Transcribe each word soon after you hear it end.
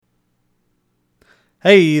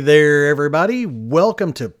Hey there, everybody.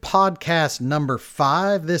 Welcome to podcast number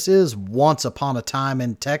 5. This is Once Upon a Time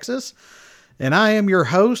in Texas, and I am your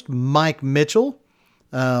host, Mike Mitchell.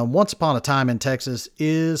 Once Upon a Time in Texas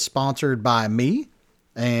is sponsored by me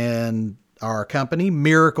and our company,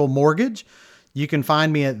 Miracle Mortgage. You can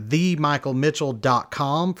find me at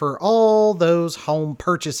themichaelmitchell.com for all those home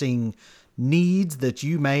purchasing needs that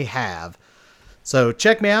you may have. So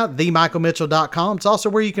check me out, themichaelmitchell.com. It's also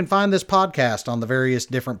where you can find this podcast on the various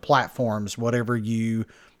different platforms, whatever you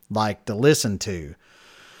like to listen to.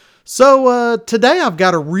 So today I've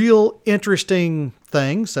got a real interesting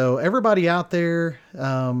thing. So everybody out there,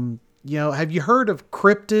 have you heard of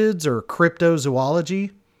cryptids or cryptozoology?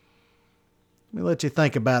 Let me let you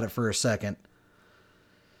think about it for a second.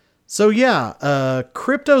 So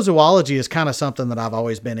cryptozoology is kind of something that I've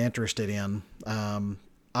always been interested in.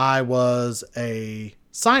 I was a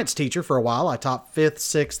science teacher for a while. I taught 5th,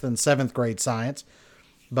 6th, and 7th grade science,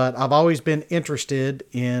 but I've always been interested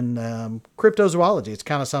in cryptozoology. It's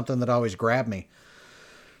kind of something that always grabbed me.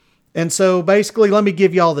 And so basically, let me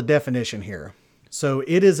give you all the definition here. So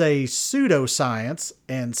it is a pseudoscience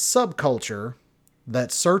and subculture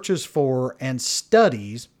that searches for and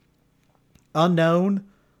studies unknown,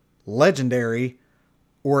 legendary,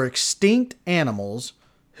 or extinct animals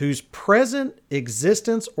whose present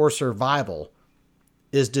existence or survival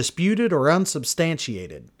is disputed or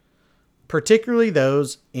unsubstantiated, particularly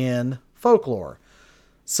those in folklore.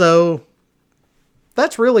 So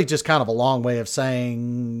that's really just kind of a long way of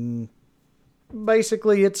saying,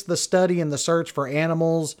 basically, it's the study and the search for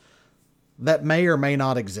animals that may or may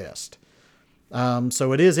not exist.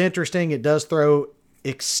 So it is interesting. It does throw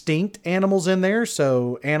extinct animals in there.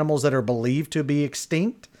 So animals that are believed to be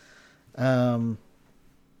extinct.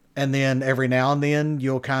 And then every now and then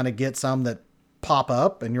you'll kind of get some that pop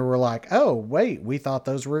up and you're like, oh, wait, we thought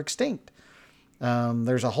those were extinct.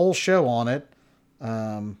 There's a whole show on it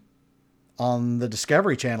on the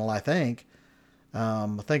Discovery Channel, I think. I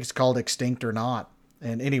think it's called Extinct or Not.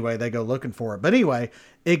 And anyway, they go looking for it. But anyway,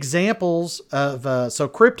 examples of... so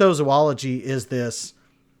cryptozoology is this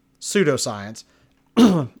pseudoscience.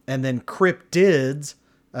 And then cryptids,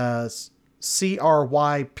 Cryptids,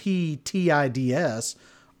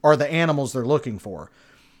 are the animals they're looking for.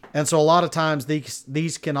 And so a lot of times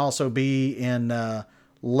these can also be in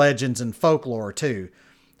legends and folklore too.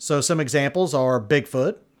 So some examples are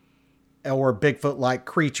Bigfoot or Bigfoot-like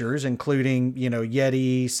creatures, including,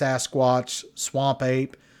 Yeti, Sasquatch, swamp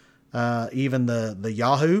ape, even the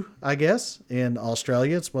Yahoo, I guess, in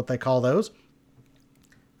Australia. It's what they call those.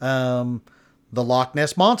 The Loch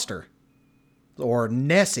Ness Monster or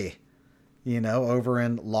Nessie, over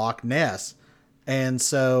in Loch Ness. And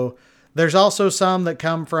so there's also some that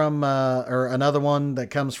come from, or another one that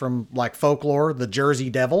comes from like folklore, the Jersey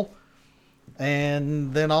Devil.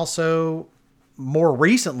 And then also more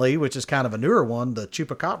recently, which is kind of a newer one, the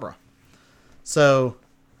Chupacabra. So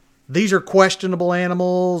these are questionable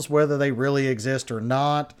animals, whether they really exist or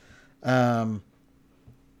not.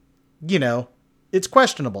 It's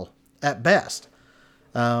questionable at best.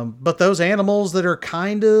 But those animals that are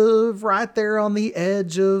kind of right there on the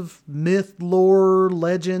edge of myth, lore,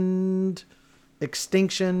 legend,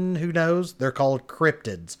 extinction, who knows? They're called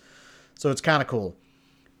cryptids. So it's kind of cool.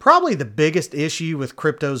 Probably the biggest issue with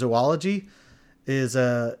cryptozoology is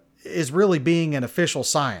really being an official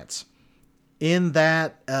science. In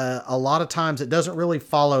that, a lot of times it doesn't really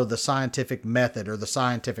follow the scientific method or the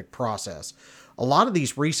scientific process. A lot of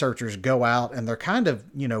these researchers go out and they're kind of,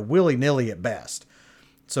 willy-nilly at best.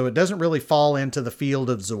 So it doesn't really fall into the field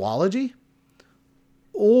of zoology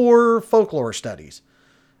or folklore studies.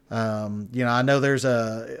 I know there's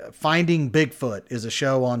Finding Bigfoot is a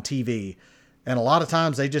show on TV. And a lot of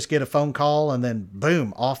times they just get a phone call and then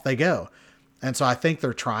boom, off they go. And so I think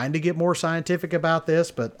they're trying to get more scientific about this.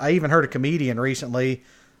 But I even heard a comedian recently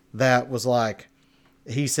that was like,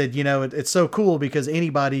 he said, it's so cool because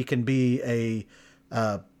anybody can be a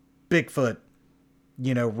Bigfoot,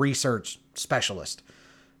 research specialist.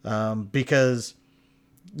 Because,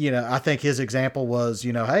 I think his example was,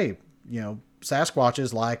 hey,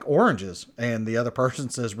 Sasquatches like oranges. And the other person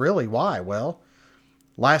says, really? Why? Well,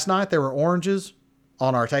 last night there were oranges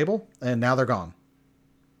on our table and now they're gone.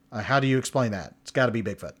 How do you explain that? It's got to be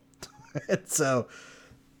Bigfoot. So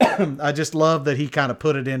I just love that he kind of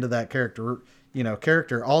put it into that character.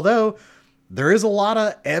 Although there is a lot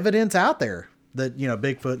of evidence out there that,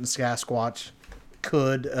 Bigfoot and Sasquatch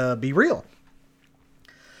could be real.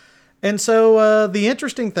 And so the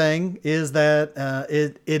interesting thing is that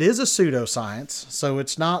it is a pseudoscience, so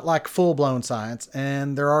it's not like full-blown science.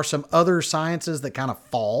 And there are some other sciences that kind of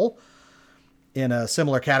fall in a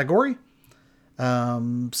similar category.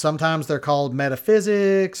 Sometimes they're called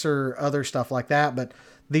metaphysics or other stuff like that. But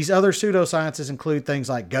these other pseudosciences include things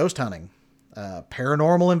like ghost hunting,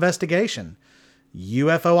 paranormal investigation,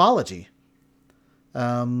 UFOlogy.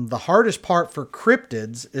 The hardest part for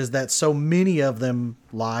cryptids is that so many of them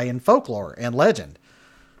lie in folklore and legend,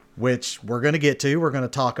 which we're going to get to. We're going to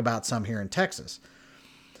talk about some here in Texas.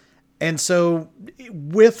 And so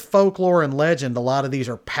with folklore and legend, a lot of these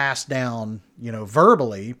are passed down,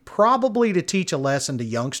 verbally, probably to teach a lesson to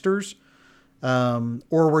youngsters, or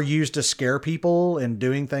were used to scare people in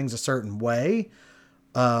doing things a certain way,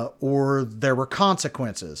 or there were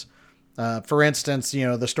consequences. For instance,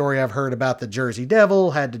 the story I've heard about the Jersey Devil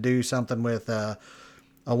had to do something with a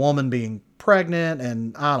woman being pregnant,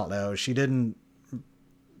 and I don't know, she didn't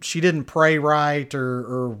pray right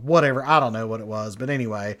or whatever. I don't know what it was, but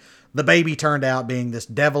anyway, the baby turned out being this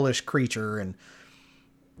devilish creature and,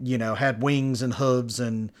 had wings and hooves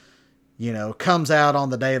and, comes out on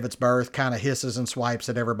the day of its birth, kind of hisses and swipes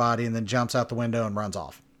at everybody and then jumps out the window and runs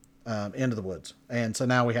off into the woods. And so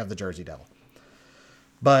now we have the Jersey Devil.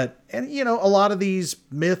 But, a lot of these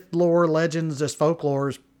myth, lore, legends, just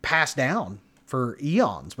folklores passed down for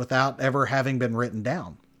eons without ever having been written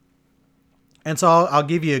down. And so I'll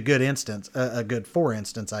give you a good for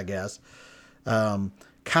instance, I guess,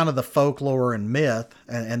 kind of the folklore and myth,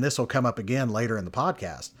 and this will come up again later in the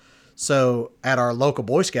podcast. So at our local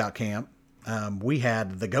Boy Scout camp, we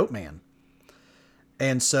had the Goat Man.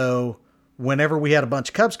 And so whenever we had a bunch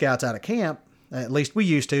of Cub Scouts out of camp, at least we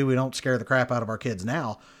used to, we don't scare the crap out of our kids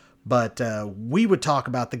now, but we would talk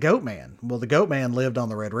about the Goat Man. Well, the Goat Man lived on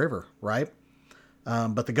the Red River, right?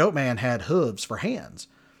 But the Goat Man had hooves for hands.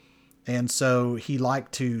 And so he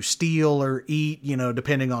liked to steal or eat,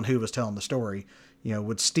 depending on who was telling the story,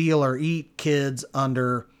 would steal or eat kids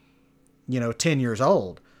under, 10 years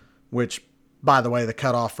old, which, by the way, the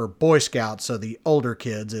cutoff for Boy Scouts, so the older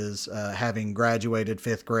kids, is having graduated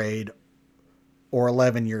 5th grade or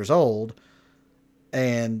 11 years old.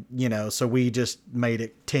 And, so we just made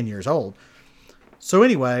it 10 years old. So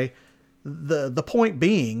anyway, the point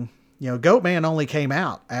being, Goat Man only came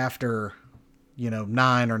out after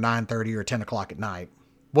 9 or 9:30 or 10 o'clock at night,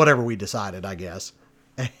 whatever we decided, I guess.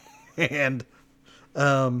 And,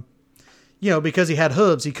 because he had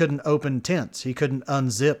hooves, he couldn't open tents. He couldn't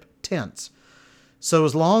unzip tents. So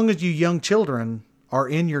as long as you young children are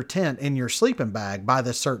in your tent, in your sleeping bag by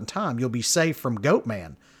this certain time, you'll be safe from Goat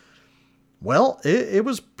Man. Well, it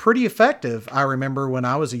was pretty effective. I remember when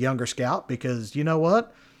I was a younger scout, because you know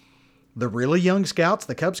what? The really young scouts,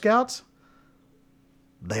 the Cub Scouts,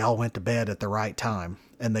 they all went to bed at the right time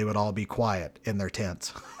and they would all be quiet in their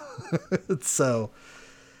tents. So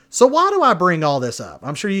why do I bring all this up?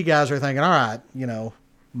 I'm sure you guys are thinking, all right,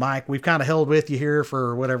 Mike, we've kind of held with you here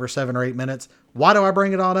for whatever, 7 or 8 minutes. Why do I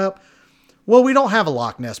bring it on up? Well, we don't have a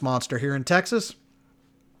Loch Ness Monster here in Texas.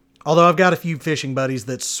 Although I've got a few fishing buddies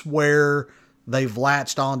that swear they've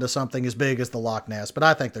latched onto something as big as the Loch Ness, but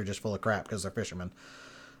I think they're just full of crap because they're fishermen.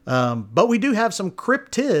 But we do have some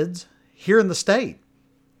cryptids here in the state.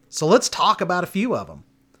 So let's talk about a few of them.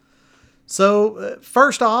 So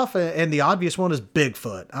first off, and the obvious one is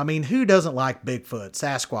Bigfoot. I mean, who doesn't like Bigfoot,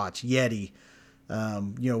 Sasquatch, Yeti,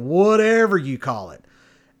 whatever you call it.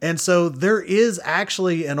 And so there is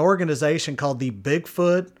actually an organization called the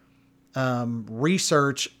Bigfoot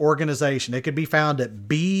Research Organization. It could be found at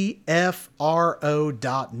bfro.net.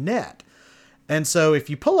 And so if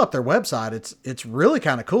you pull up their website, it's really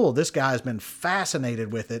kind of cool. This guy's been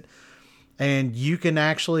fascinated with it. And you can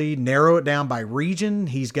actually narrow it down by region.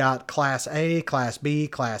 He's got Class A, Class B,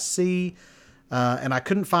 Class C. And I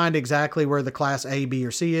couldn't find exactly where the Class A, B, or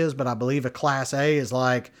C is, but I believe a Class A is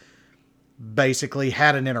like basically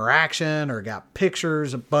had an interaction or got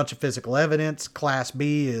pictures, a bunch of physical evidence. Class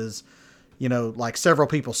B is, like several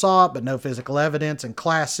people saw it, but no physical evidence. And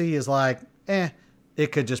Class C is like,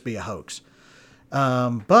 it could just be a hoax.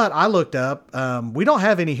 But I looked up, we don't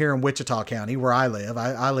have any here in Wichita County where I live.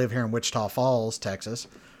 I live here in Wichita Falls, Texas,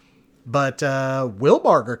 but,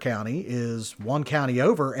 Wilbarger County is one county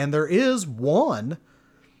over, and there is one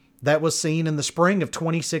that was seen in the spring of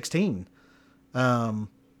 2016. And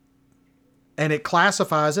it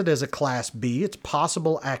classifies it as a Class B. It's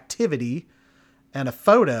possible activity and a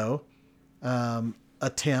photo,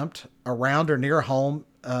 attempt around or near a home,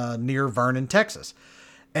 near Vernon, Texas.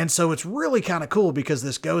 And so it's really kind of cool because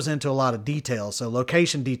this goes into a lot of details. So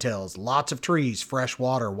location details, lots of trees, fresh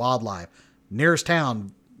water, wildlife, nearest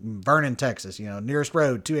town, Vernon, Texas, nearest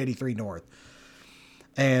road, 283 North.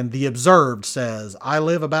 And the observed says, I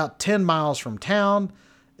live about 10 miles from town.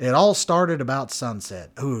 It all started about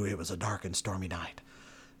sunset. Ooh, it was a dark and stormy night.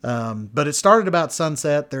 But it started about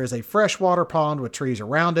sunset. There is a freshwater pond with trees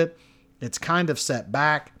around it. It's kind of set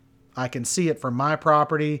back. I can see it from my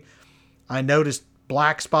property. I noticed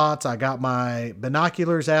black spots. I got my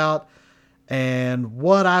binoculars out, and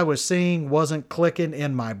what I was seeing wasn't clicking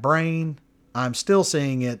in my brain. I'm still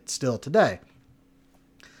seeing it still today.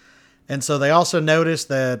 And so they also noticed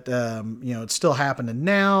that, it's still happening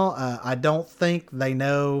now. I don't think they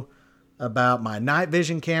know about my night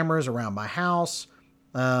vision cameras around my house.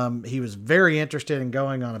 He was very interested in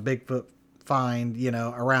going on a Bigfoot find,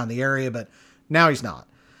 around the area, but now he's not.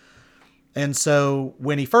 And so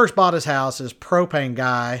when he first bought his house, his propane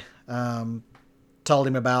guy told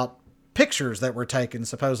him about pictures that were taken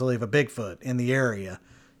supposedly of a Bigfoot in the area,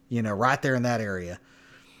 right there in that area.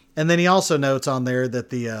 And then he also notes on there that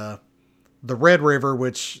the Red River,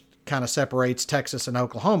 which kind of separates Texas and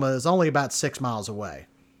Oklahoma, is only about 6 miles away.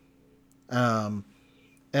 And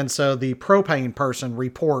so the propane person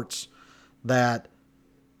reports that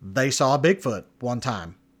they saw a Bigfoot one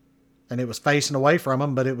time. And it was facing away from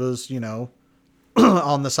them, but it was,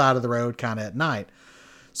 on the side of the road kind of at night.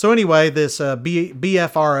 So anyway, this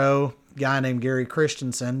BFRO guy named Gary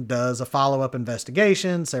Christensen does a follow-up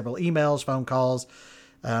investigation, several emails, phone calls.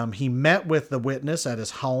 He met with the witness at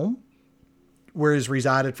his home, where he's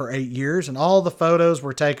resided for 8 years, and all the photos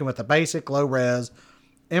were taken with a basic low-res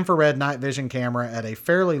infrared night vision camera at a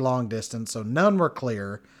fairly long distance, so none were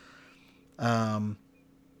clear.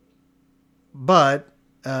 But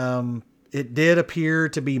it did appear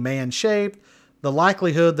to be man-shaped. The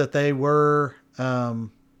likelihood that they were of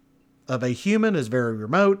a human is very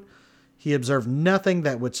remote. He observed nothing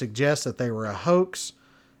that would suggest that they were a hoax.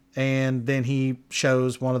 And then he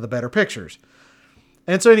shows one of the better pictures.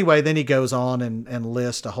 And so anyway, then he goes on and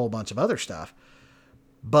lists a whole bunch of other stuff.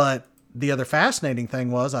 But the other fascinating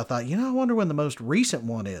thing was, I thought, I wonder when the most recent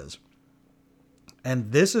one is.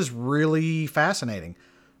 And this is really fascinating.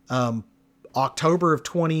 October of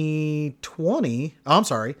 2020. I'm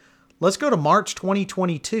sorry. Let's go to March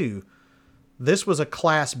 2022. This was a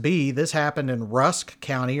Class B. This happened in Rusk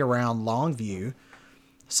County around Longview.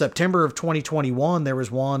 September of 2021, there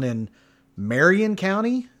was one in Marion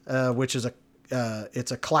County, which is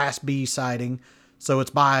it's a Class B sighting. So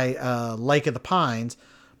it's by Lake of the Pines.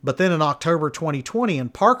 But then in October 2020 in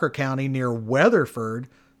Parker County near Weatherford,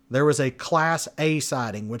 there was a Class A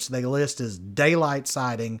sighting, which they list as daylight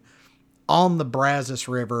sighting on the Brazos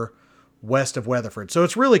River west of Weatherford. So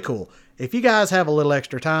it's really cool. If you guys have a little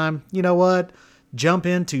extra time, you know what? Jump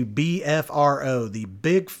into BFRO, the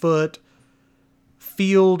Bigfoot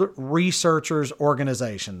Field Researchers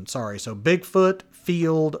Organization. Sorry, so Bigfoot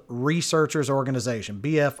Field Researchers Organization,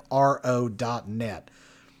 BFRO.net.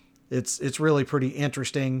 It's really pretty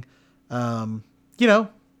interesting. I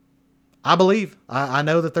believe, I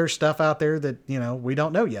know that there's stuff out there that, we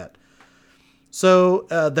don't know yet. So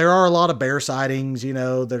there are a lot of bear sightings,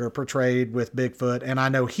 that are portrayed with Bigfoot. And I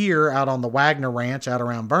know here out on the Wagner Ranch out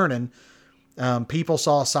around Vernon, people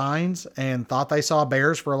saw signs and thought they saw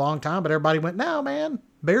bears for a long time, but everybody went, no, man,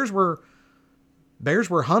 bears were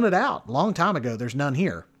hunted out a long time ago. There's none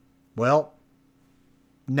here. Well,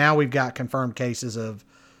 now we've got confirmed cases of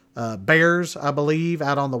bears, I believe,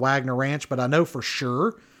 out on the Wagner Ranch, but I know for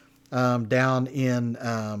sure down in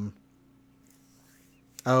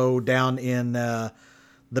the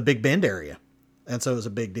Big Bend area. And so it was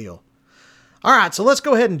a big deal. All right, so let's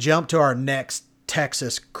go ahead and jump to our next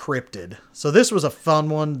Texas cryptid. So this was a fun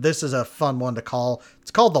one. This is a fun one to call.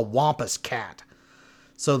 It's called the Wampus Cat.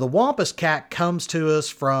 So the Wampus Cat comes to us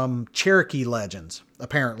from Cherokee legends,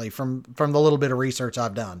 apparently, from the little bit of research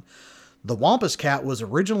I've done. The Wampus Cat was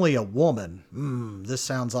originally a woman. This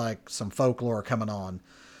sounds like some folklore coming on.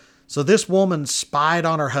 So this woman spied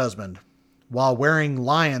on her husband while wearing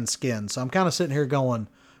lion skin. So I'm kind of sitting here going,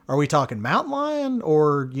 are we talking mountain lion?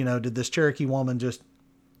 Or, did this Cherokee woman just,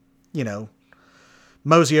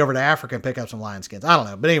 mosey over to Africa and pick up some lion skins? I don't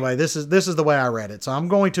know. But anyway, this is the way I read it. So I'm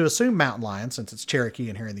going to assume mountain lion since it's Cherokee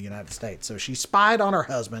in here in the United States. So she spied on her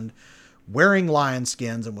husband wearing lion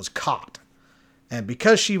skins and was caught. And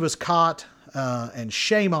because she was caught, and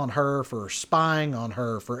shame on her for spying on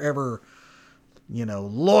her forever,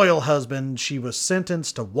 loyal husband, she was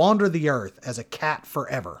sentenced to wander the earth as a cat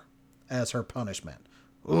forever as her punishment.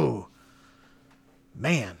 Ooh,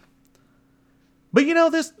 man. But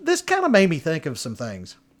this kind of made me think of some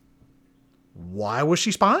things. Why was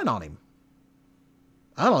she spying on him?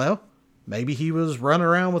 I don't know. Maybe he was running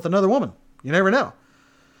around with another woman. You never know.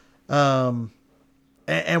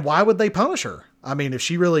 And why would they punish her? I mean, if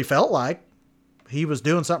she really felt like he was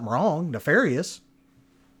doing something wrong, nefarious,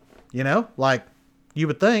 like you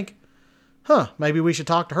would think, maybe we should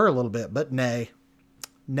talk to her a little bit, but nay,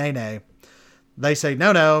 nay, nay. They say,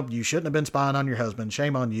 no, you shouldn't have been spying on your husband.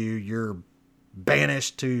 Shame on you. You're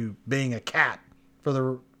banished to being a cat for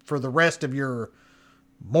the rest of your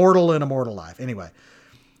mortal and immortal life. Anyway.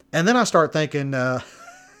 And then I start thinking,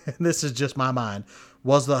 this is just my mind.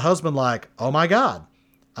 Was the husband like, oh my God,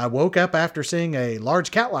 I woke up after seeing a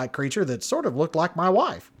large cat-like creature that sort of looked like my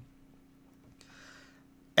wife.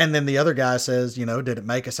 And then the other guy says, did it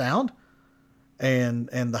make a sound? And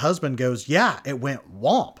the husband goes, yeah, it went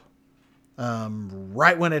womp.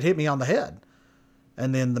 Right when it hit me on the head.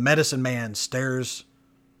 And then the medicine man stares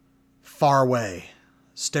far away,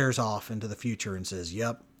 stares off into the future and says,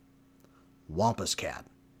 yep, wampus cat.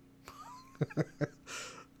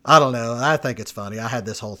 I don't know. I think it's funny. I had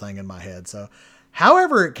this whole thing in my head. So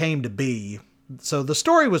however it came to be, so the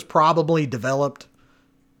story was probably developed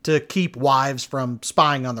to keep wives from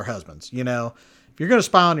spying on their husbands. If you're going to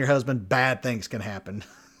spy on your husband, bad things can happen.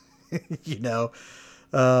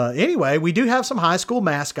 Anyway, we do have some high school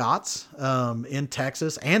mascots in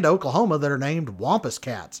Texas and Oklahoma that are named wampus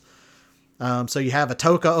cats. So you have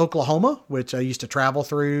Atoka, Oklahoma, which I used to travel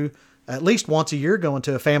through at least once a year, going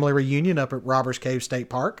to a family reunion up at Robbers Cave State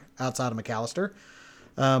Park outside of McAllister.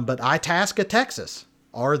 But Itasca, Texas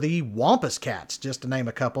are the wampus cats, just to name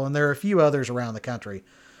a couple. And there are a few others around the country.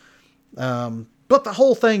 But the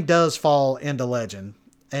whole thing does fall into legend.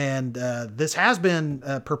 And this has been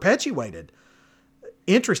perpetuated,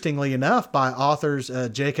 interestingly enough, by authors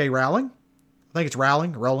J.K. Rowling. I think it's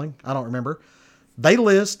Rowling, I don't remember. They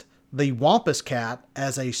list the wampus cat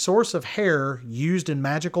as a source of hair used in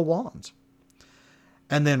magical wands.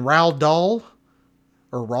 And then Roald Dahl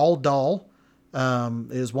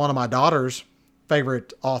is one of my daughter's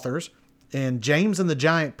favorite authors. And James and the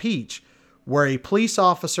Giant Peach, where a police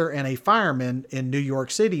officer and a fireman in New York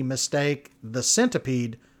City mistake the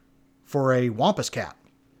centipede for a wampus cat.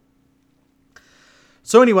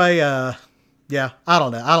 So anyway, yeah, I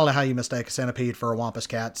don't know. I don't know how you mistake a centipede for a wampus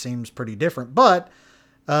cat. Seems pretty different, but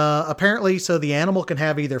apparently, so the animal can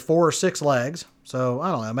have either 4 or 6 legs. So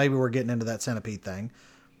I don't know. Maybe we're getting into that centipede thing.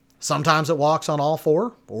 Sometimes it walks on all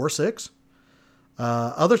 4 or 6.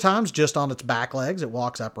 Other times, just on its back legs, it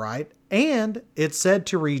walks upright. And it's said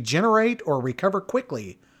to regenerate or recover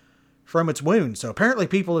quickly from its wounds. So apparently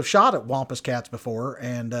people have shot at wampus cats before,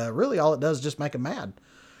 and really all it does is just make them mad.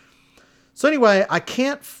 So anyway, I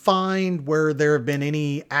can't find where there have been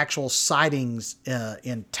any actual sightings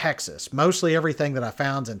in Texas. Mostly everything that I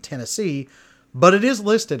found is in Tennessee, but it is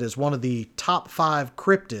listed as one of the top 5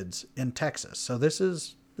 cryptids in Texas. So this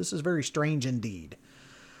is very strange indeed.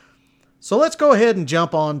 So let's go ahead and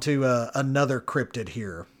jump on to another cryptid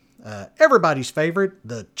here. Everybody's favorite,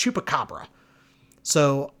 the chupacabra.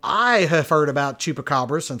 So I have heard about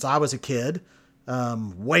chupacabras since I was a kid,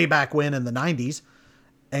 way back when in the 90s.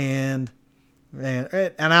 And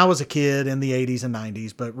I was a kid in the 80s and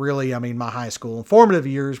 90s, but really, I mean, my high school and formative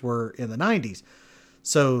years were in the 90s.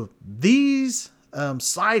 So these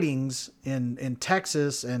sightings in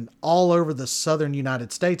Texas and all over the southern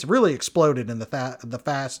United States really exploded in the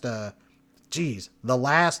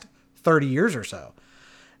last 30 years or so.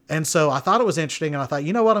 And so I thought it was interesting, and I thought,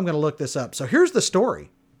 you know what, I'm going to look this up. So here's the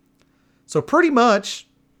story. So pretty much,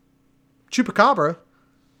 chupacabra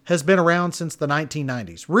has been around since the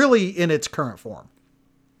 1990s, really in its current form.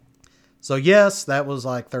 So yes, that was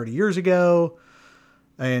like 30 years ago.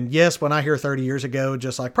 And yes, when I hear 30 years ago,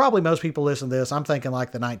 just like probably most people listen to this, I'm thinking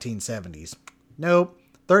like the 1970s. Nope,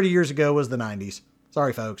 30 years ago was the 90s.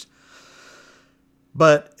 Sorry, folks.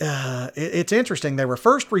 But it's interesting. They were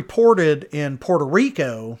first reported in Puerto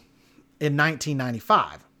Rico in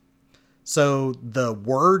 1995. So the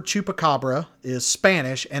word chupacabra is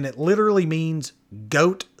Spanish, and it literally means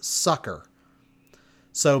goat sucker.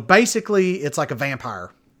 So basically, it's like a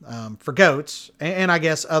vampire for goats, and I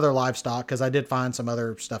guess other livestock, because I did find some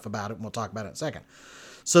other stuff about it, and we'll talk about it in a second.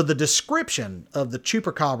 So the description of the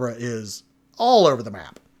chupacabra is all over the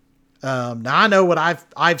map. Now I know what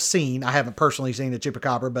I've seen. I haven't personally seen a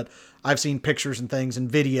chupacabra, but I've seen pictures and things and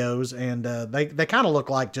videos, and they kind of look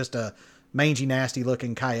like just a mangy, nasty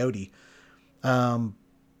looking coyote.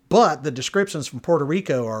 But the descriptions from Puerto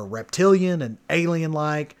Rico are reptilian and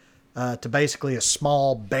alien-like, to basically a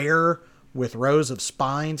small bear with rows of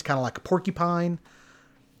spines, kind of like a porcupine.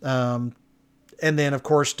 And then, of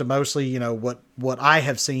course, to mostly, what I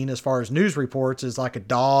have seen as far as news reports is like a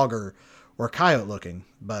dog or coyote looking.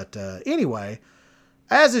 But anyway,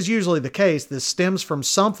 as is usually the case, this stems from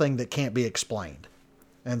something that can't be explained.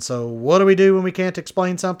 And so what do we do when we can't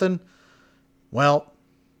explain something? Well,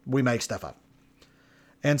 we make stuff up.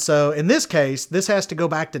 And so in this case, this has to go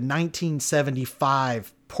back to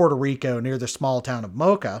 1975, Puerto Rico, near the small town of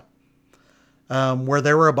Moca. where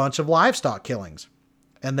there were a bunch of livestock killings.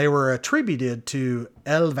 And they were attributed to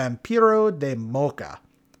El Vampiro de Mocha,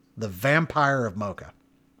 the vampire of Mocha.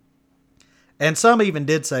 And some even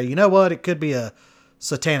did say, you know what, it could be a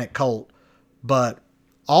satanic cult. But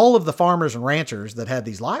all of the farmers and ranchers that had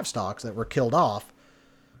these livestock that were killed off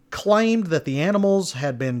claimed that the animals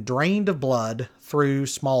had been drained of blood through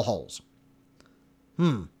small holes.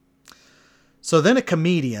 So then a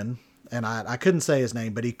comedian, and I couldn't say his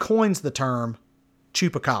name, but he coins the term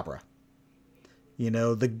chupacabra. You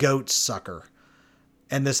know, the goat sucker.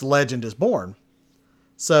 And this legend is born.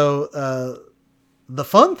 So the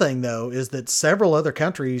fun thing, though, is that several other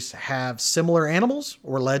countries have similar animals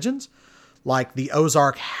or legends, like the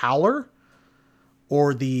Ozark Howler,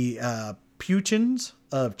 or the Puchins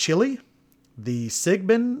of Chile, the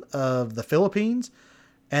Sigbin of the Philippines,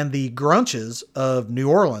 and the Grunches of New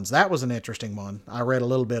Orleans. That was an interesting one. I read a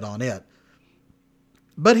little bit on it.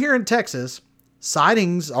 But here in Texas,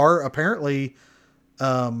 sightings are apparently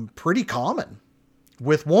pretty common.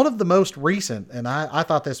 With one of the most recent, and I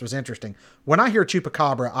thought this was interesting. When I hear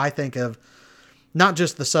chupacabra, I think of not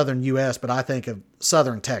just the southern U.S., but I think of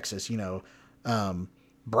southern Texas, you know,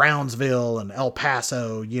 Brownsville and El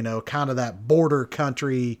Paso, you know, kind of that border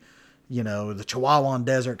country, you know, the Chihuahuan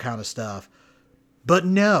Desert kind of stuff. But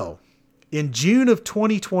no, in June of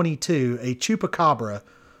 2022, a chupacabra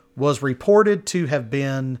was reported to have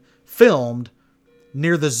been filmed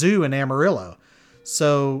near the zoo in Amarillo.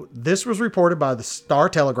 So this was reported by the Star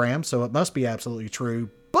Telegram, so it must be absolutely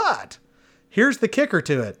true. But here's the kicker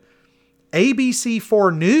to it.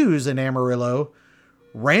 ABC4 News in Amarillo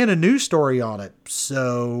ran a news story on it.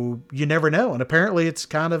 So you never know. And apparently it's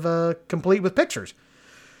kind of complete with pictures.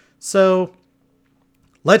 So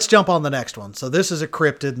let's jump on the next one. So this is a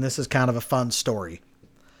cryptid, and this is kind of a fun story.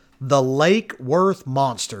 The Lake Worth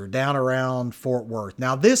Monster down around Fort Worth.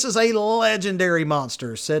 Now, this is a legendary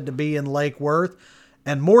monster said to be in Lake Worth,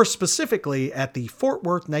 and more specifically at the Fort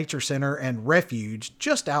Worth Nature Center and Refuge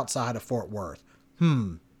just outside of Fort Worth.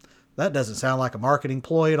 That doesn't sound like a marketing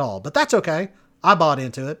ploy at all, but that's okay. I bought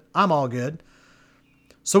into it. I'm all good.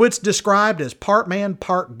 So it's described as part man,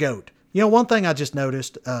 part goat. You know, one thing I just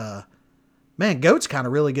noticed, man, goats kind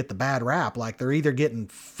of really get the bad rap. Like they're either getting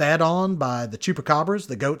fed on by the chupacabras,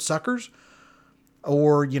 the goat suckers,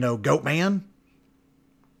 or, you know, goat man,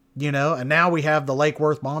 you know, and now we have the Lake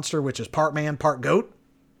Worth Monster, which is part man, part goat,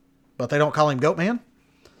 but they don't call him goat man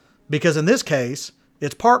because in this case,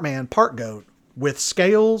 it's part man, part goat with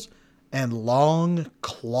scales and long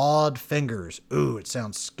clawed fingers. Ooh, it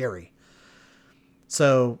sounds scary.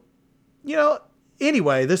 So, you know,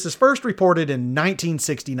 anyway, this is first reported in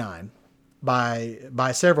 1969. By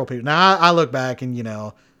several people. Now, I look back and, you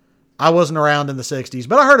know, I wasn't around in the 60s,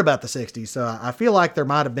 but I heard about the 60s. So I feel like there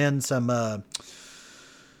might have been some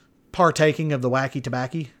partaking of the wacky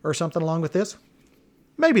tobacco or something along with this.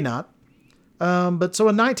 Maybe not. But so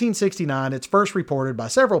in 1969, it's first reported by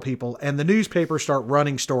several people, and the newspapers start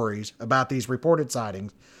running stories about these reported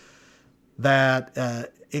sightings that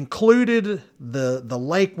included the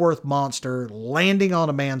Lake Worth Monster landing on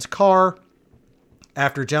a man's car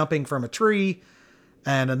after jumping from a tree,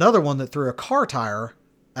 and another one that threw a car tire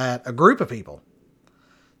at a group of people.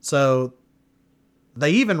 So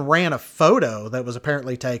they even ran a photo that was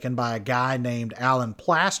apparently taken by a guy named Alan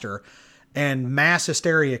Plaster, and mass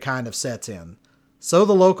hysteria kind of sets in. So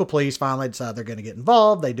the local police finally decide they're going to get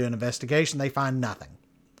involved. They do an investigation. They find nothing.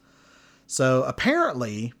 So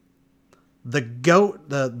apparently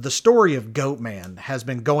the story of Goat Man has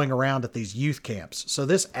been going around at these youth camps. So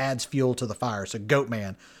this adds fuel to the fire. So Goat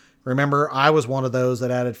Man, remember, I was one of those that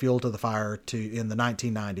added fuel to the fire in the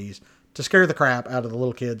 1990s to scare the crap out of the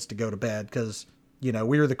little kids to go to bed because, you know,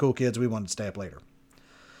 we were the cool kids. We wanted to stay up later.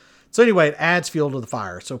 So anyway, it adds fuel to the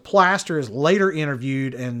fire. So Plaster is later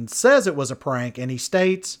interviewed and says it was a prank, and he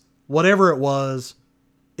states whatever it was,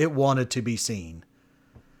 it wanted to be seen.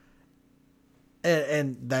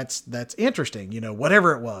 And that's interesting, you know,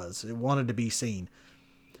 whatever it was, it wanted to be seen.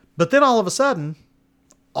 But then all of a sudden,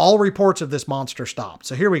 all reports of this monster stopped.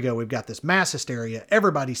 So here we go. We've got this mass hysteria.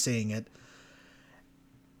 Everybody's seeing it.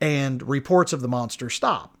 And reports of the monster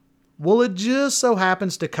stop. Well, it just so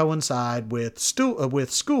happens to coincide with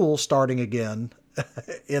school starting again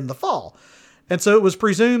in the fall. And so it was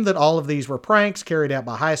presumed that all of these were pranks carried out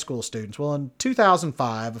by high school students. Well, in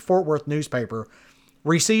 2005, a Fort Worth newspaper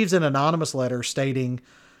receives an anonymous letter stating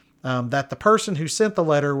that the person who sent the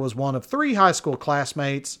letter was one of 3 high school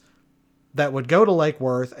classmates that would go to Lake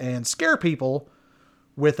Worth and scare people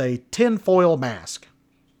with a tinfoil mask.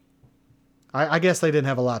 I guess they didn't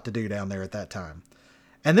have a lot to do down there at that time.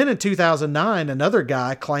 And then in 2009, another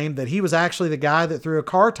guy claimed that he was actually the guy that threw a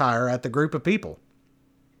car tire at the group of people.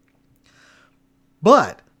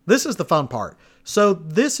 But this is the fun part. So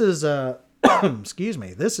this is excuse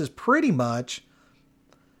me, this is pretty much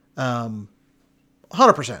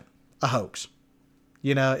 100% a hoax.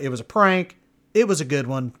 You know, it was a prank. It was a good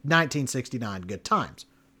one. 1969, good times.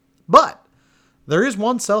 But there is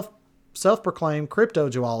one self-proclaimed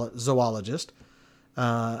cryptozoologist,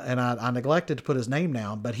 and I neglected to put his name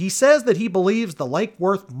down, but he says that he believes the Loch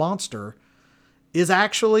Ness Monster is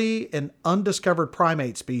actually an undiscovered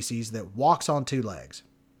primate species that walks on two legs.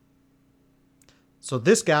 So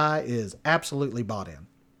this guy is absolutely bought in.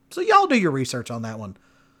 So y'all do your research on that one.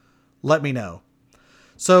 Let me know.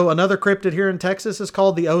 So another cryptid here in Texas is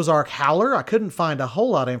called the Ozark Howler. I couldn't find a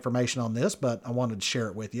whole lot of information on this, but I wanted to share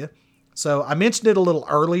it with you. So I mentioned it a little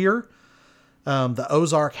earlier, the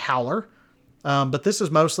Ozark Howler, but this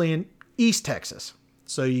is mostly in East Texas.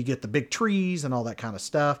 So you get the big trees and all that kind of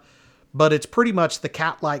stuff, but it's pretty much the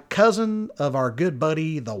cat-like cousin of our good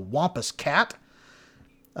buddy, the Wampus cat.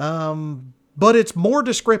 But it's more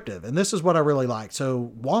descriptive, and this is what I really like.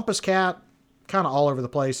 So Wampus cat, kind of all over the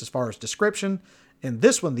place as far as description. And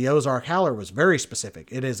this one, the Ozark Howler, was very specific.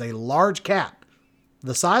 It is a large cat,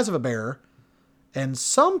 the size of a bear, and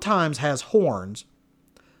sometimes has horns.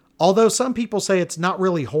 Although some people say it's not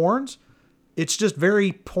really horns, it's just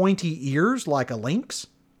very pointy ears like a lynx.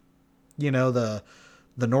 You know, the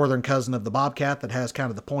northern cousin of the bobcat that has kind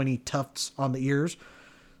of the pointy tufts on the ears.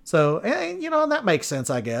 So, you know, and that makes sense,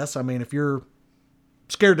 I guess. I mean, if you're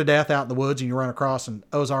scared to death out in the woods and you run across an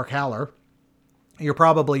Ozark Howler, you're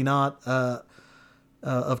probably not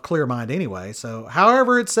of clear mind anyway. So,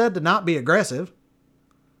 however, it's said to not be aggressive,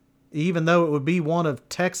 even though it would be one of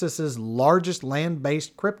Texas's largest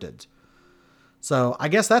land-based cryptids. So, I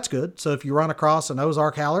guess that's good. So, if you run across an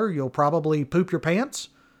Ozark Howler, you'll probably poop your pants,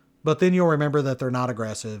 but then you'll remember that they're not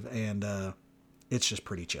aggressive and it's just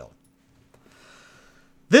pretty chill.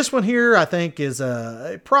 This one here, I think, is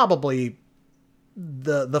probably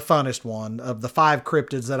the funnest one of the 5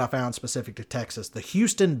 cryptids that I found specific to Texas. The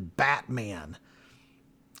Houston Batman.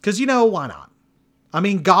 Because, you know, why not? I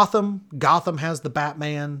mean, Gotham has the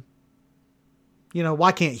Batman. You know,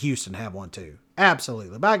 why can't Houston have one too?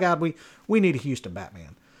 Absolutely. By God, we need a Houston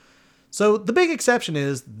Batman. So the big exception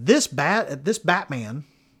is this Batman,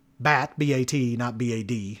 B-A-T, not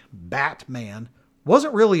B-A-D, Batman,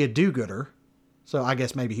 wasn't really a do-gooder. So I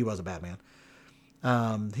guess maybe he was a Batman.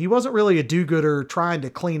 He wasn't really a do-gooder trying to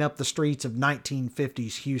clean up the streets of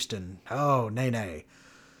 1950s Houston. Oh, nay.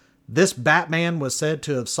 This Batman was said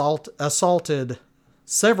to have assaulted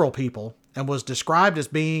several people and was described as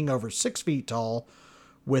being over 6 feet tall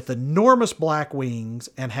with enormous black wings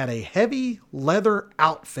and had a heavy leather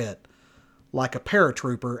outfit like a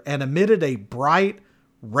paratrooper and emitted a bright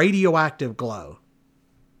radioactive glow.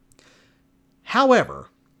 However,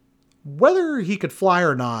 whether he could fly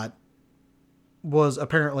or not was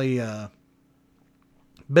apparently a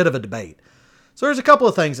bit of a debate. So there's a couple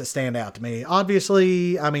of things that stand out to me.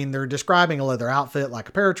 Obviously, I mean, they're describing a leather outfit like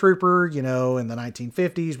a paratrooper, you know, in the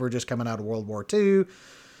 1950s. We're just coming out of World War II.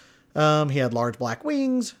 He had large black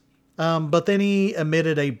wings, but then he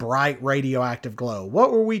emitted a bright radioactive glow.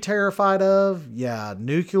 What were we terrified of? Yeah,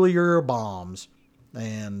 nuclear bombs.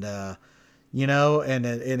 And, you know, and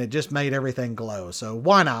it just made everything glow. So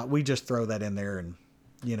why not? We just throw that in there and,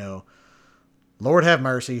 you know, Lord have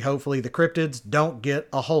mercy. Hopefully the cryptids don't get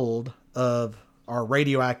a hold of our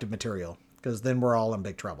radioactive material, because then we're all in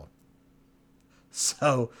big trouble.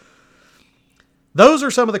 So those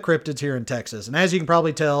are some of the cryptids here in Texas. And as you can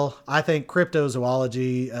probably tell, I think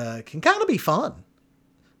cryptozoology can kind of be fun.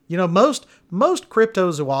 You know, most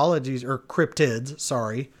cryptozoologies, or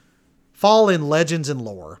cryptids, fall in legends and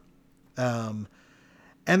lore. And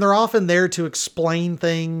they're often there to explain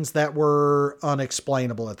things that were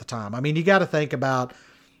unexplainable at the time. I mean, you got to think about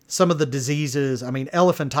some of the diseases. I mean,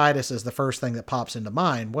 elephantitis is the first thing that pops into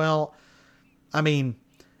mind. Well, I mean,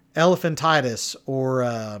 elephantitis, or,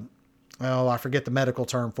 I forget the medical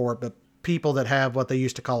term for it, but people that have what they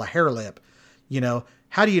used to call a hair lip, you know,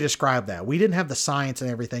 how do you describe that? We didn't have the science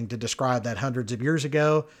and everything to describe that hundreds of years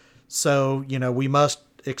ago. So, you know, we must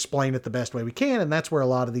explain it the best way we can. And that's where a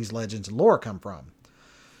lot of these legends and lore come from.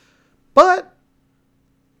 But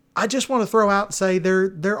I just want to throw out and say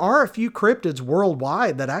there are a few cryptids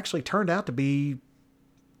worldwide that actually turned out to be,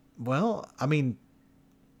 well, I mean,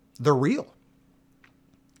 they're real.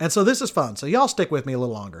 And so this is fun. So y'all stick with me a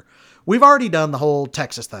little longer. We've already done the whole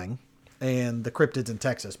Texas thing and the cryptids in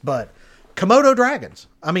Texas, but Komodo dragons.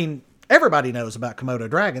 I mean, everybody knows about Komodo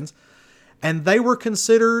dragons. And they were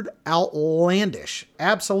considered outlandish.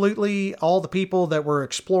 Absolutely all the people that were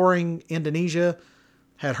exploring Indonesia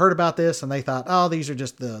had heard about this, and they thought, oh, these are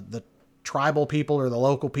just the tribal people or the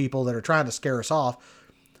local people that are trying to scare us off.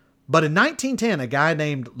 But in 1910, a guy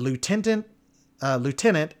named Lieutenant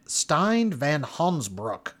Stein van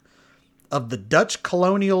Hansbroek of the Dutch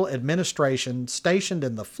colonial administration stationed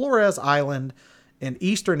in the Flores Island in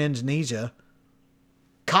eastern Indonesia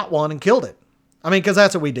caught one and killed it. I mean, because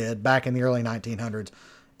that's what we did back in the early 1900s.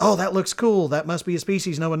 Oh, that looks cool. That must be a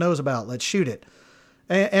species no one knows about. Let's shoot it.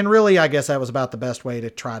 And really, I guess that was about the best way to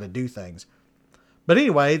try to do things. But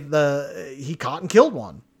anyway, he caught and killed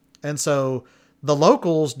one. And so the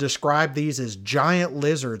locals describe these as giant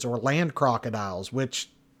lizards or land crocodiles, which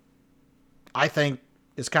I think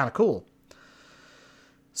is kind of cool.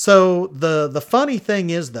 So the funny thing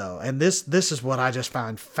is, though, and this is what I just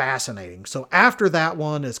find fascinating. So after that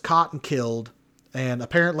one is caught and killed, and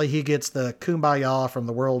apparently he gets the kumbaya from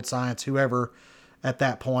the World Science, whoever at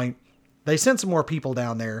that point, they send some more people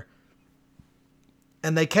down there,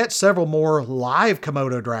 and they catch several more live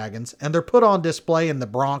Komodo dragons, and they're put on display in the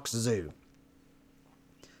Bronx Zoo.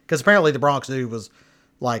 Because apparently the Bronx Zoo was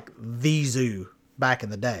like the zoo back in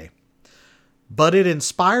the day. But it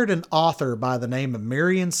inspired an author by the name of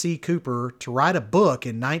Marion C. Cooper to write a book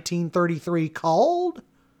in 1933 called...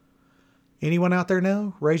 Anyone out there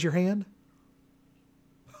know? Raise your hand.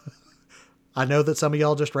 I know that some of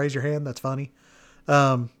y'all just raised your hand. That's funny.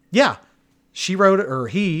 Yeah. She wrote it, or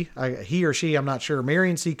he or she, I'm not sure.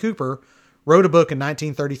 Marion C. Cooper wrote a book in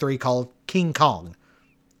 1933 called King Kong,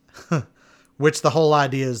 which the whole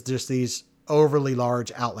idea is just these overly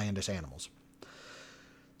large, outlandish animals.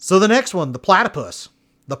 So the next one, the platypus.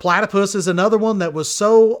 The platypus is another one that was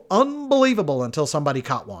so unbelievable until somebody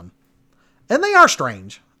caught one. And they are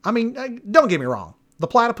strange. I mean, don't get me wrong. The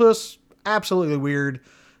platypus, absolutely weird.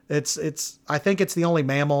 I think it's the only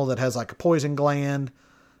mammal that has like a poison gland.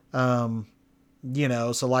 So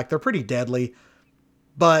like they're pretty deadly.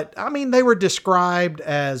 But I mean, they were described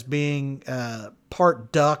as being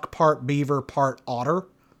part duck, part beaver, part otter,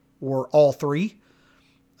 or all three.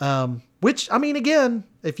 Which, I mean, again,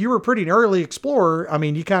 if you were a pretty early explorer, I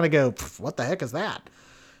mean, you kind of go, what the heck is that?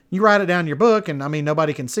 You write it down in your book, and I mean,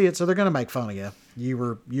 nobody can see it, so they're going to make fun of you. You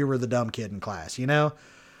were the dumb kid in class, you know?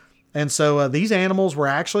 And so these animals were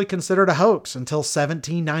actually considered a hoax until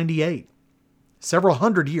 1798. Several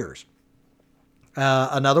hundred years.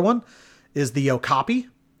 Another one is the okapi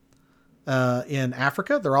in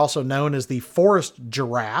Africa. They're also known as the forest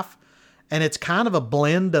giraffe. And it's kind of a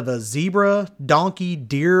blend of a zebra, donkey,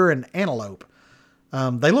 deer, and antelope.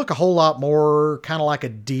 They look a whole lot more kind of like a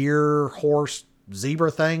deer, horse, zebra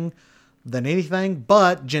thing than anything.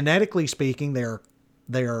 But genetically speaking, their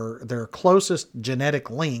closest genetic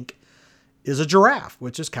link is a giraffe,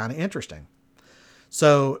 which is kind of interesting.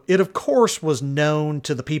 So it, of course, was known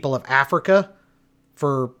to the people of Africa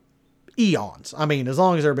for eons. I mean, as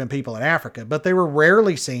long as there have been people in Africa, but they were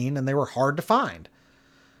rarely seen and they were hard to find.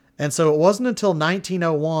 And so it wasn't until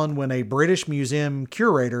 1901 when a British museum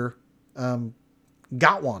curator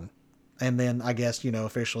got one. And then I guess,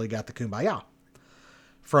 officially got the kumbaya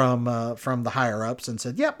from the higher ups and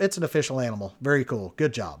said, yep, it's an official animal. Very cool.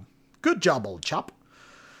 Good job. Good job, old chap.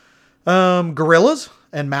 Gorillas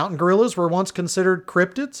and mountain gorillas were once considered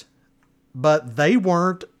cryptids, but they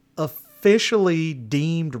weren't officially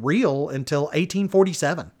deemed real until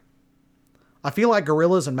 1847. I feel like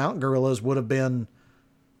gorillas and mountain gorillas would have been,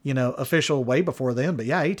 official way before then, but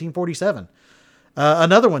yeah, 1847.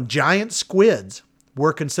 Another one, giant squids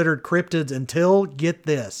were considered cryptids until, get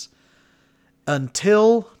this,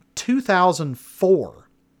 until 2004.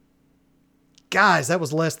 Guys, that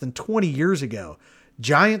was less than 20 years ago.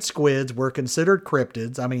 Giant squids were considered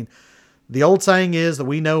cryptids. I mean, the old saying is that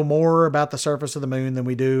we know more about the surface of the moon than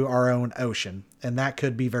we do our own ocean. And that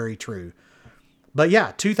could be very true. But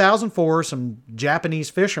yeah, 2004, some Japanese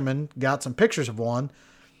fishermen got some pictures of one.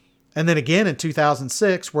 And then again in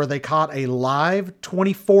 2006, where they caught a live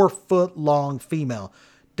 24-foot long female.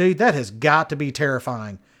 Dude, that has got to be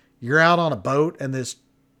terrifying. You're out on a boat and this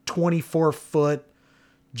 24-foot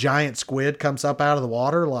giant squid comes up out of the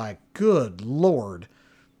water. Like, good Lord.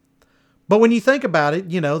 But when you think about it,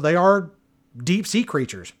 they are deep sea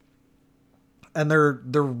creatures. And they're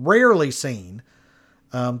rarely seen.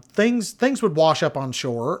 Things would wash up on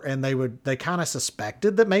shore and they kind of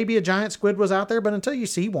suspected that maybe a giant squid was out there, but until you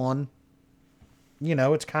see one,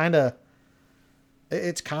 it's kind of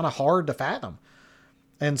hard to fathom.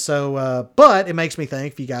 And so, but it makes me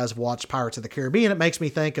think, if you guys have watched Pirates of the Caribbean, it makes me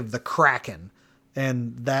think of the Kraken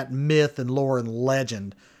and that myth and lore and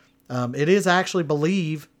legend. It is actually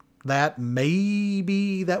believed that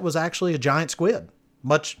maybe that was actually a giant squid.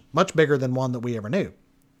 Much, much bigger than one that we ever knew.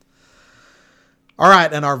 All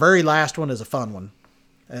right, and our very last one is a fun one.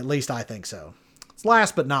 At least I think so. It's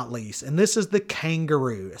last but not least, and this is the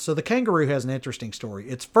kangaroo. So the kangaroo has an interesting story.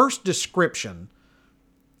 Its first description,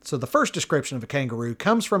 so the first description of a kangaroo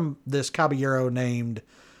comes from this caballero named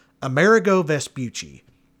Amerigo Vespucci.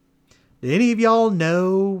 Do any of y'all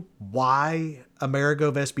know why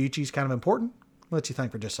Amerigo Vespucci is kind of important? I'll let you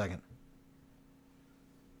think for just a second.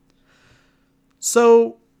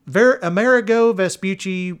 So, Amerigo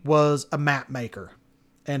Vespucci was a map maker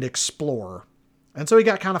and explorer. And so he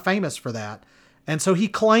got kind of famous for that. And so he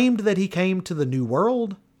claimed that he came to the New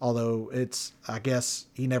World, although I guess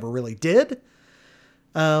he never really did.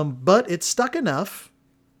 But it stuck enough,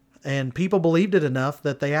 and people believed it enough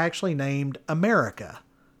that they actually named America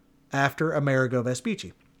after Amerigo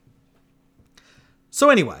Vespucci. So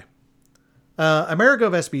anyway, Amerigo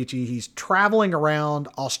Vespucci, he's traveling around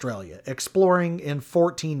Australia, exploring in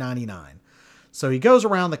 1499. So he goes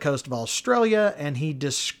around the coast of Australia, and he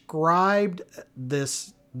described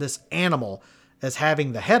this animal as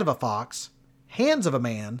having the head of a fox, hands of a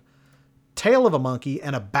man, tail of a monkey,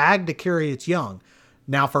 and a bag to carry its young.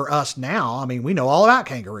 Now for us now, I mean, we know all about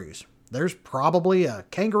kangaroos. There's probably a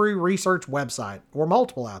kangaroo research website or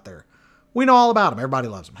multiple out there. We know all about them. Everybody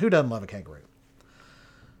loves them. Who doesn't love a kangaroo?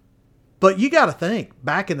 But you got to think,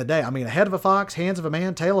 back in the day, I mean, a head of a fox, hands of a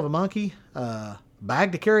man, tail of a monkey,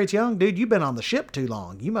 bag to carry its young. Dude, you've been on the ship too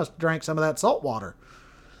long. You must have drank some of that salt water.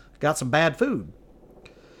 Got some bad food.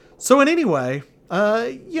 So in any way,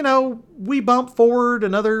 we bump forward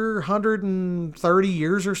another 130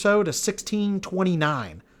 years or so to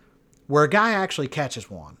 1629, where a guy actually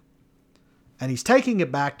catches one. And he's taking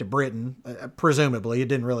it back to Britain, presumably. It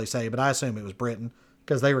didn't really say, but I assume it was Britain,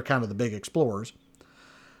 because they were kind of the big explorers.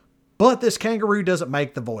 But this kangaroo doesn't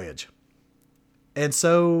make the voyage. And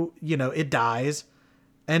so, it dies,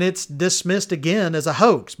 and it's dismissed again as a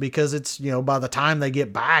hoax, because it's, by the time they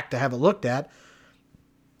get back to have it looked at,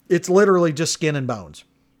 it's literally just skin and bones.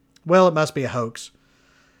 Well, it must be a hoax.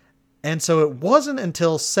 And so it wasn't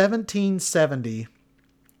until 1770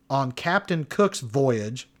 on Captain Cook's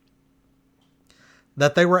voyage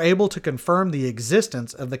that they were able to confirm the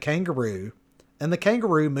existence of the kangaroo. And the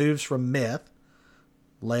kangaroo moves from myth,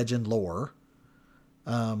 legend, lore,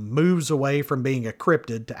 moves away from being a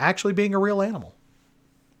cryptid to actually being a real animal.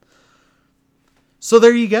 So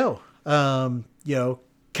there you go.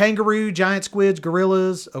 Kangaroo, giant squids,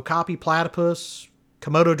 gorillas, okapi platypus,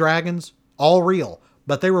 Komodo dragons, all real,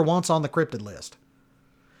 but they were once on the cryptid list.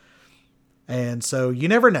 And so you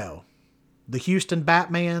never know. The Houston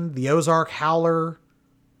Batman, the Ozark Howler,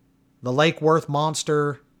 the Lake Worth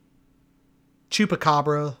Monster,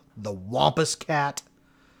 Chupacabra, the Wampus Cat,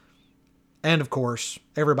 and of course,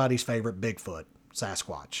 everybody's favorite Bigfoot,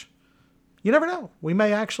 Sasquatch. You never know. We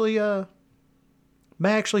may actually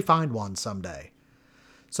find one someday.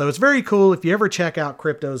 So it's very cool. If you ever check out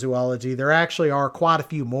Cryptozoology, there actually are quite a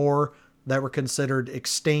few more that were considered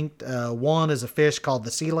extinct. One is a fish called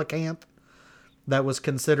the coelacanth that was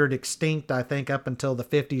considered extinct, I think, up until the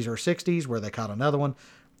 50s or 60s, where they caught another one.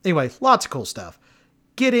 Anyway, lots of cool stuff.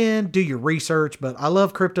 Get in, do your research, but I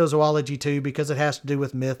love cryptozoology too because it has to do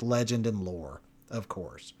with myth, legend, and lore, of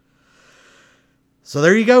course. So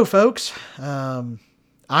there you go, folks. I'm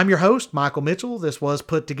your host, Michael Mitchell. This was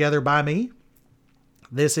put together by me.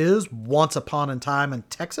 This is Once Upon a Time in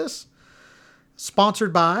Texas,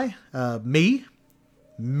 sponsored by me,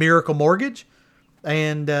 Miracle Mortgage,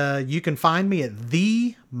 and you can find me at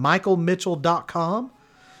themichaelmitchell.com.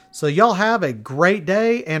 So y'all have a great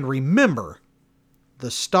day, and remember,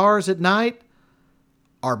 the stars at night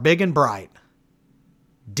are big and bright,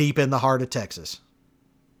 deep in the heart of Texas.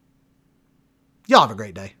 Y'all have a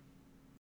great day.